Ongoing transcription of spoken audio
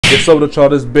It's over to y'all,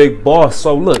 this big boss.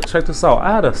 So look, check this out.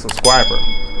 I had a subscriber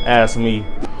ask me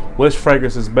which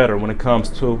fragrance is better when it comes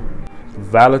to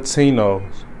Valentino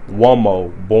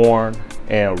Uomo Born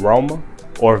in Roma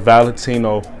or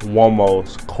Valentino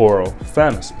Uomo's Coral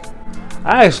Fantasy.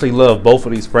 I actually love both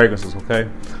of these fragrances, okay?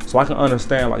 So I can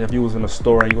understand, like, if you was in a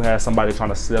store and you had somebody trying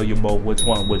to sell you both, which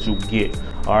one would you get?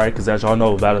 All right, because as y'all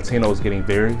know, Valentino is getting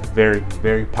very, very,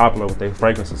 very popular with their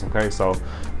fragrances, okay? So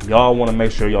y'all want to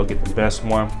make sure y'all get the best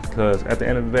one, because at the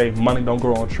end of the day, money don't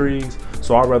grow on trees.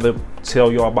 So I'd rather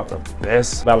tell y'all about the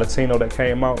best Valentino that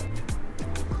came out.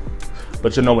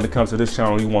 But you know, when it comes to this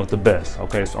channel, you want the best,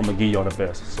 okay? So I'm gonna give y'all the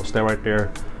best. So stay right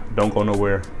there, don't go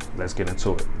nowhere. Let's get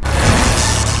into it.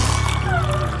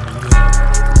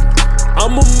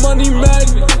 I'm a money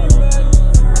magnet,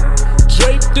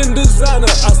 draped in designer,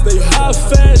 I stay high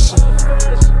fashion.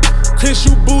 Kiss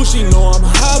you Bushi, know I'm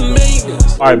high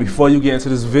maintenance. All right, before you get into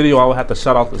this video, I would have to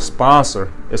shout out the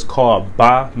sponsor. It's called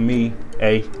Buy Me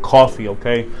a Coffee,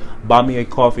 okay? Buy Me a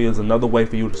Coffee is another way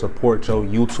for you to support your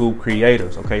YouTube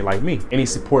creators, okay, like me. Any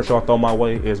support y'all throw my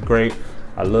way is great.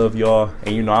 I love y'all,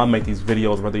 and you know, I make these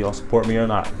videos whether y'all support me or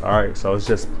not, all right? So it's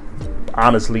just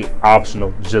honestly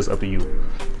optional, just up to you,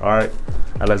 all right?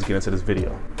 Now let's get into this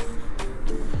video.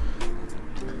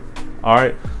 All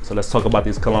right, so let's talk about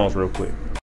these colognes real quick.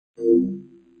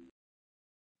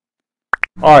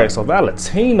 All right, so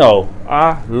Valentino,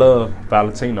 I love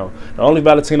Valentino. The only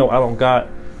Valentino I don't got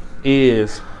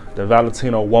is the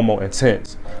Valentino Uomo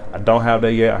Intense. I don't have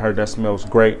that yet. I heard that smells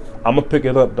great. I'm gonna pick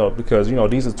it up though, because you know,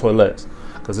 these are toilettes.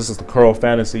 Because this is the Coral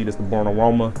Fantasy, this is the Born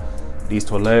Aroma. These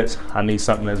toilettes, I need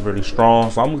something that's really strong.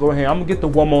 So I'm gonna go ahead, I'm gonna get the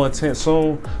Uomo Intense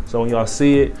soon. So when y'all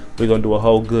see it, we're gonna do a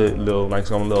whole good little, like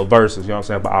some little verses, you know what I'm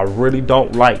saying? But I really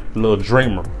don't like the little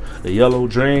Dreamer, the Yellow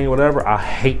Dream, whatever. I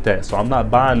hate that. So I'm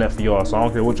not buying that for y'all. So I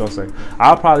don't care what y'all say.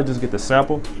 I'll probably just get the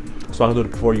sample so I can do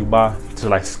it before you buy, to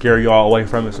like scare y'all away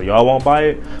from it so y'all won't buy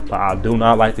it. But I do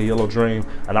not like the Yellow Dream.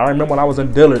 And I remember when I was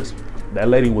in Dillard's, that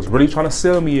lady was really trying to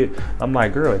sell me it. I'm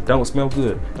like, girl, it don't smell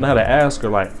good. And I had to ask her,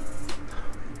 like,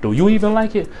 do you even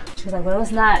like it? She's like, well,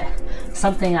 it's not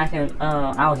something I can,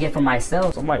 I'll get for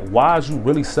myself. So I'm like, why is you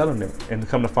really selling it? And to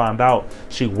come to find out,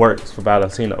 she works for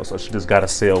Valentino, so she just gotta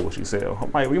sell what she sells.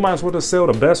 I'm like, we might as well just sell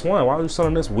the best one. Why are you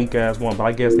selling this weak ass one? But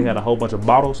I guess they had a whole bunch of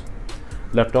bottles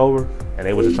left over, and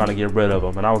they were just trying to get rid of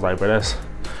them. And I was like, bro,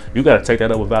 you gotta take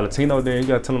that up with Valentino. Then you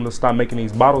gotta tell them to stop making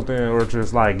these bottles then, or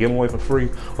just like give them away for free,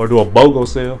 or do a BOGO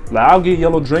sale. Like, I'll get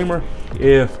Yellow Dreamer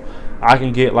if I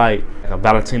can get like a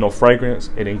Valentino fragrance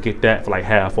and then get that for like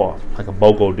half off, like a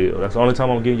BOGO deal. That's the only time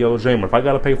I'm getting Yellow Dreamer. If I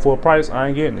gotta pay full price, I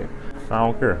ain't getting it. I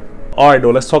don't care. All right, though,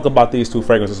 let's talk about these two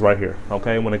fragrances right here,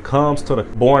 okay? When it comes to the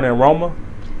Born in Roma,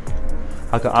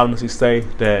 I can honestly say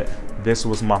that this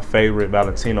was my favorite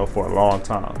Valentino for a long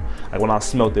time. Like, when I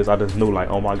smelled this, I just knew, like,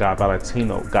 oh my God,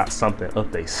 Valentino got something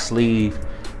up their sleeve.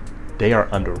 They are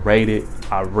underrated.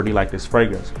 I really like this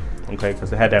fragrance, okay?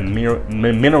 Because it had that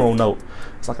mineral note.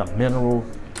 It's like a mineral,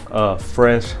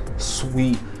 fresh,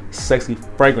 sweet, sexy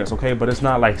fragrance, okay? But it's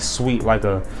not like sweet like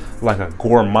a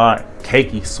gourmand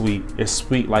cakey sweet. It's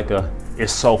sweet like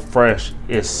it's so fresh.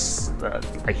 It's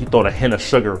like you throw a hint of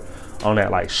sugar on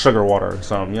that, like sugar water or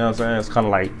something, you know what I'm saying? It's kind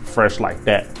of like fresh like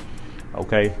that,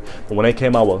 okay? But when they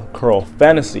came out with Coral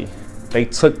Fantasy, they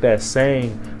took that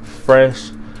same fresh,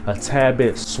 a tad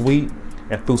bit sweet,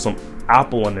 and threw some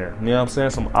apple in there, you know what I'm saying?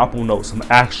 Some apple notes, some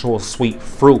actual sweet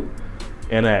fruit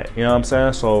in that, you know what I'm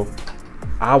saying? So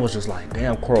I was just like,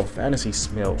 damn, Coral Fantasy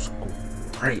smells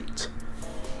great.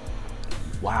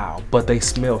 Wow, but they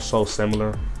smell so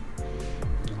similar.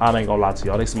 I ain't gonna lie to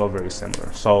y'all, they smell very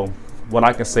similar. So what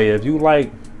I can say, if you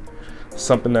like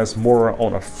something that's more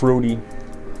on a fruity,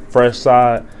 fresh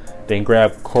side, then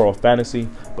grab Coral Fantasy.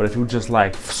 But if you just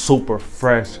like super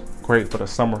fresh, great for the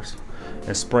summers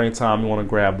and springtime, you want to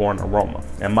grab Born Aroma.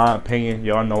 In my opinion,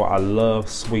 y'all know I love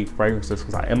sweet fragrances,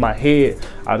 because in my head,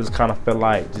 I just kind of feel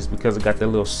like just because it got that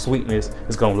little sweetness,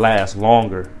 it's gonna last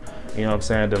longer, you know what I'm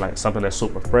saying, than like something that's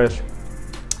super fresh.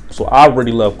 So I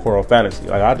really love Coral Fantasy.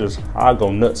 Like, I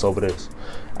go nuts over this.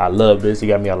 I love this. He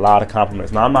got me a lot of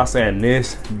compliments. Now, I'm not saying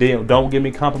this don't give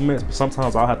me compliments, but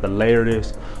sometimes I'll have to layer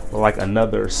this with like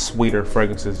another sweeter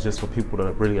fragrances just for people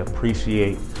to really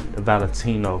appreciate the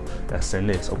Valentino that's in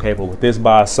this, okay? But with this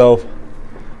by itself,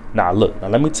 now look, now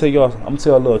let me tell y'all, I'm gonna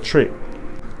tell you a little trick.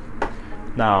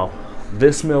 Now,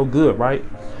 this smell good, right?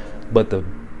 But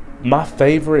my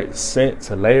favorite scent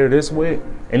to layer this with,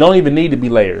 and don't even need to be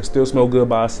layered, it still smell good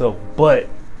by itself, but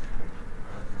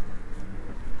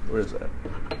where is that?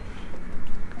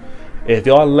 If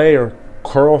y'all layer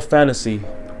Coral Fantasy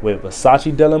with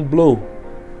Versace Dylan Blue,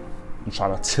 I'm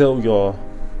trying to tell y'all,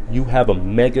 you have a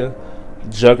mega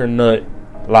juggernaut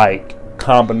like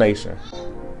combination.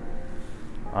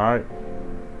 All right.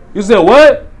 You said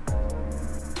what?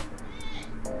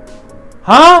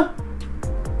 Huh?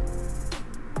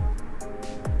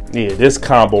 Yeah, this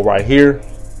combo right here.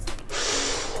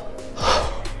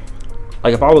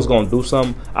 Like if I was gonna do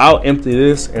something, I'll empty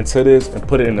this into this and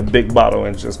put it in a big bottle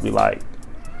and just be like,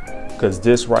 cause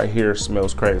this right here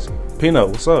smells crazy. Peanut,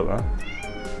 what's up, man?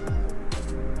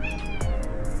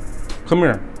 Come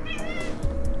here.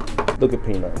 Look at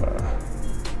Peanut, man.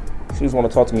 She just wanna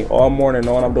talk to me all morning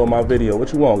knowing I'm doing my video.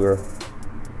 What you want, girl?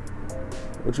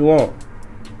 What you want?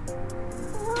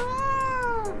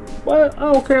 What?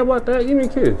 I don't care about that. Give me a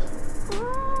kiss.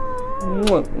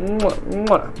 Mwah, mwah,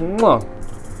 mwah, mwah.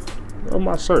 On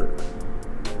my shirt.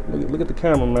 Look at the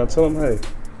camera, man. Tell him, hey.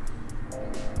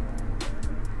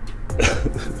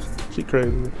 She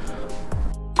crazy.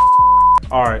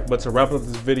 All right, but to wrap up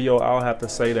this video, I'll have to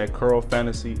say that Curl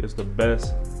Fantasy is the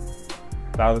best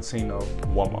Valentino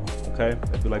Uomo. Okay.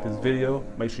 If you like this video,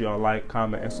 make sure y'all like,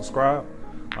 comment, and subscribe.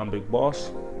 I'm Big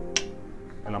Boss,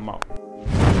 and I'm out.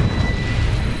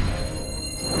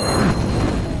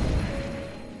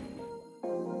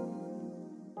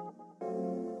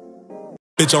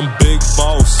 Bitch, I'm Big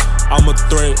Boss, I'm a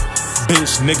threat.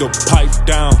 Bitch, nigga, pipe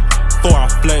down before I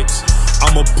flex.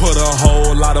 I'ma put a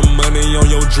whole lot of money on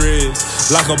your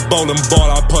dreads. Like a bowling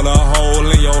ball, I put a hole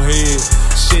in your head.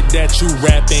 Shit that you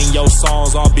rapping, your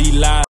songs all be live.